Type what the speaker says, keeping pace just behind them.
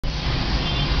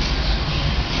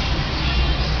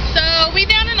we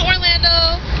down in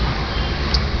Orlando.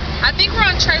 I think we're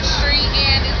on Church Street,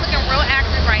 and it's looking real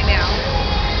active right now.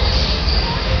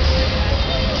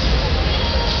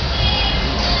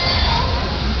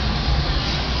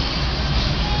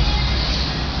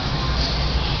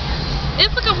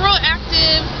 It's looking real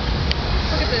active.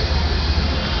 Look at this.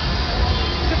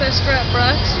 Look at that strap,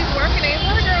 bruh. She's working it.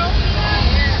 What a girl.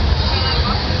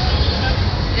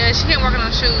 Yeah, she can't work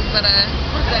on shoes, but look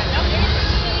at that.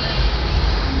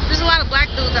 There's a lot of black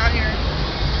dudes out here,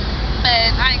 but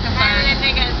I ain't concerned.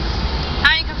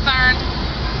 I ain't concerned.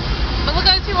 But look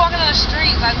at these people walking on the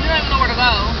street. Like, we don't even know where to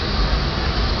go.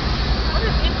 What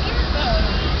is in here, though?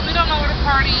 We don't know where to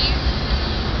party.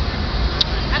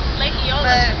 That's Lake Eola.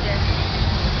 What's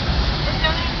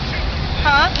down there?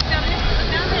 Huh? What's down there?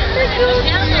 What's down there? What's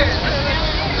down there?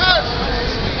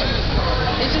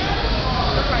 It just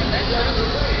looks like that.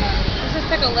 Let's just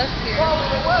take a left here.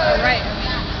 Right.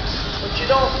 But you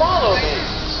don't follow me.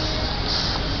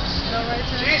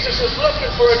 Jesus is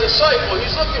looking for a disciple.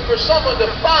 He's looking for someone to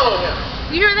follow him.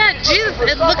 You hear that? Jesus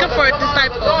is looking for a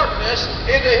disciple. Darkness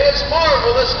into his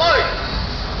marvelous light.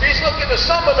 He's looking for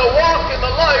someone to walk in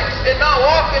the light and not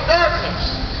walk in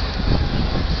darkness.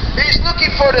 He's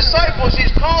looking for disciples.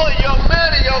 He's calling young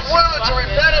men and young women to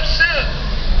repent of sin.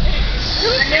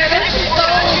 Man, this is so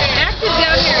active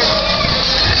down here.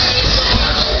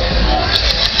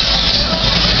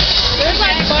 There's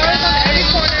like bars on every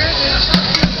corner.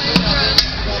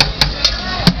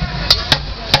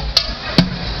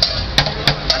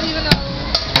 I don't even know.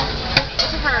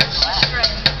 What's with her?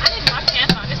 I didn't my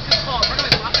pants on. It's too cold. We're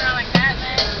gonna be walking around like that,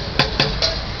 man.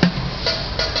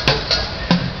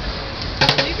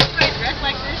 You can play dress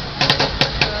like this.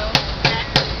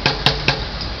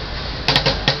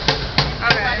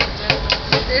 Okay.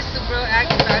 This is real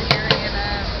active out here, and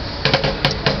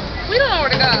we don't know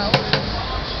where to go.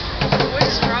 We're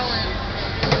just rolling.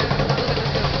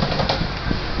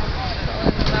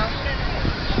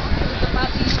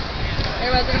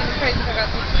 Everybody's looking at me crazy because I got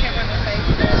this camera in their face.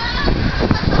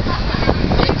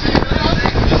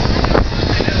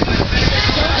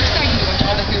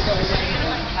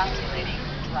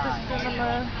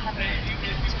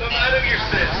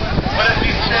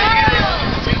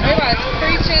 Everybody's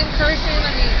preaching, cursing.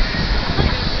 I mean,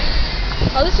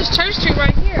 oh, this is Church Street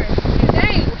right here.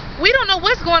 Dang, we don't know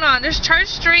what's going on. There's Church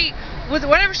Street. With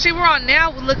whatever street we're on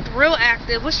now, looked real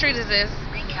active. What street is this?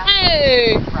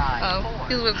 Hey! Oh,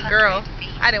 he was with a girl.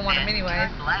 I didn't want him anyway.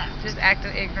 Just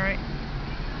acting ignorant.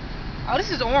 Oh,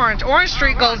 this is Orange. Orange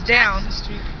Street goes down.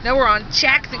 Now we're on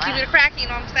Jackson. Keep it cracking, you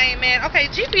know what I'm saying, man? Okay,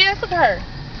 GPS, look at her.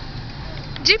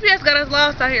 GPS got us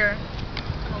lost out here.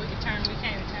 Oh, we can turn. We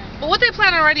can't even turn. But what they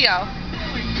playing on radio?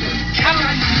 I don't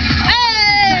know.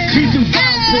 Hey!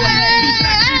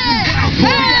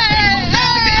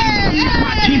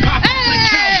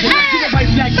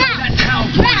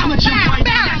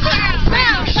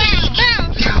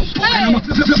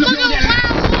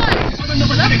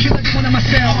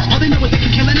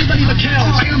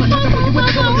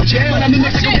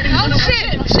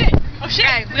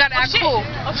 Hey, we gotta act cool.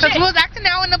 Because we was acting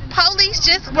out and the police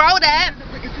just rolled up.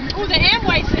 Ooh, the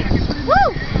Amway Center.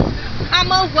 Woo!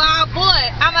 I'm a wild boy.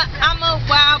 I'm a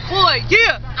wild boy.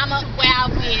 Yeah. I'm a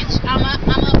wild bitch. I'm a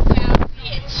wild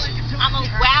bitch. I'm a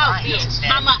wild bitch.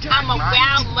 I'm a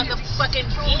wild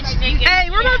motherfucking bitch, nigga. Hey,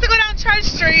 we're about to go down Church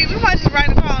Street. We might just ride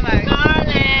the car all night.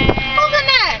 Darling. Who's in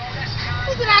that?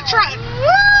 Who's in that truck?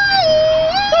 Woo!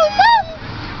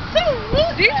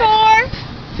 Detour.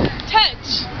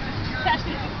 Touch.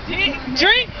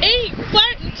 Drink, eat,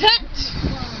 flirt, and touch.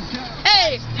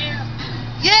 Hey.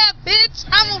 Yeah, bitch.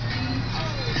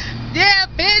 Yeah,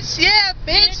 bitch. Yeah,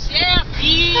 bitch. Yeah,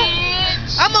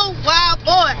 bitch. I'm a wild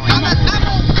boy. I'm a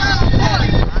wild boy.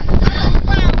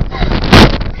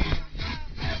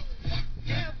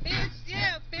 Yeah, bitch.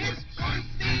 Yeah, bitch.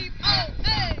 Steve. Oh,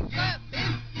 hey. Yeah,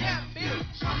 bitch. Yeah, bitch.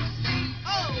 Steve. Oh,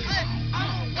 hey. I'm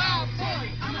a wild boy.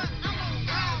 I'm a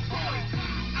wild boy.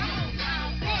 I'm a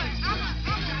wild boy. I'm a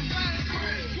wild boy.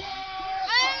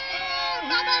 Hey,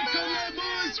 mama,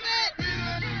 shit.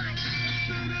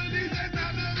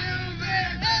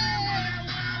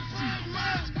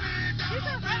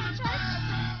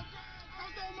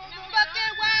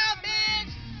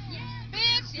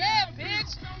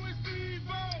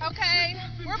 Okay,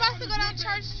 we're about to go down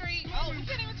Church Street. Oh, we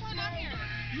can't even turn down here.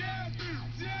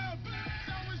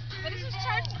 But this is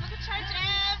Church. Look at Church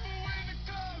Ave.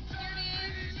 Here it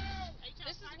is.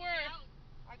 This is where,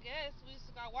 I guess, we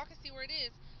just gotta walk and see where it is.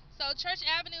 So Church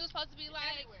Avenue is supposed to be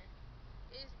like,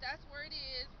 that's where it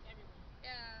is.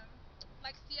 Everywhere.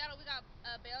 Like Seattle, we got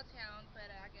Belltown, but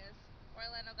I guess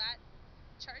Orlando got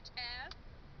Church Ave.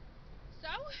 So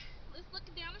Let's look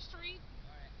down the street.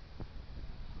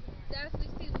 That's we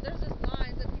see. There's just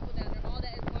lines of people down there. All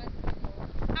that is lines of people.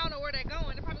 I don't know where they're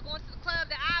going. They're probably going to the club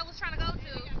that I was trying to go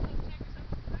to.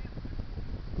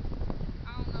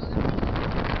 I don't know.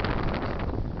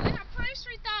 They got Pine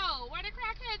Street though. Where the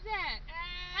crackheads at?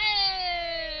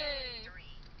 Hey!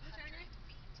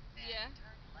 Yeah.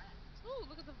 Ooh,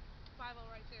 look at the 50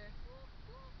 right there.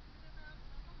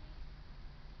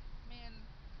 Man,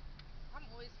 I'm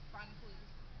always finding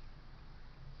police.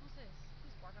 Who's this?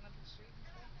 He's walking up the street and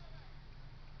stuff.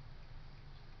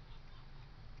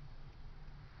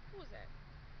 Who was that?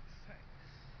 Sorry.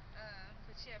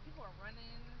 But yeah, people are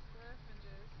running and stuff and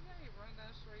just, you know, he running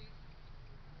down the street.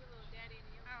 He's a little daddy in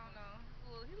the yellow. I don't know.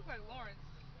 Well, he looks like Lawrence,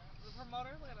 the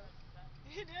promoter. Look at him.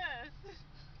 He does.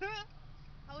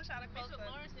 I wish I had a close Mixed with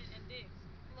up. Lawrence and Diggs.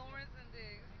 Lawrence and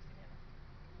Diggs. Mixed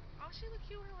together. Oh, she look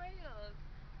cute with her radios.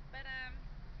 But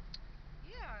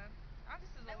yeah.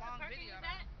 This is a long video. Is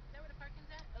that where the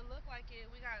parking's at? It looked like it.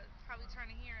 We got probably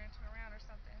turn in here and turn around or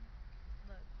something.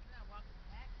 Look. We gotta walk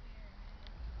back here,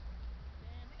 man.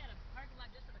 Damn, we got a parking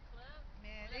lot just for the club.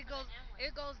 Man, it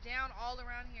goes down all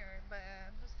around here. But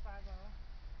this is 50.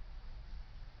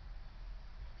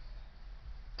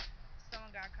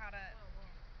 Someone got caught up. Whoa.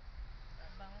 A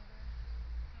bone.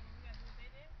 So we gotta do what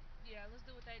they did? Yeah, let's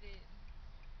do what they did.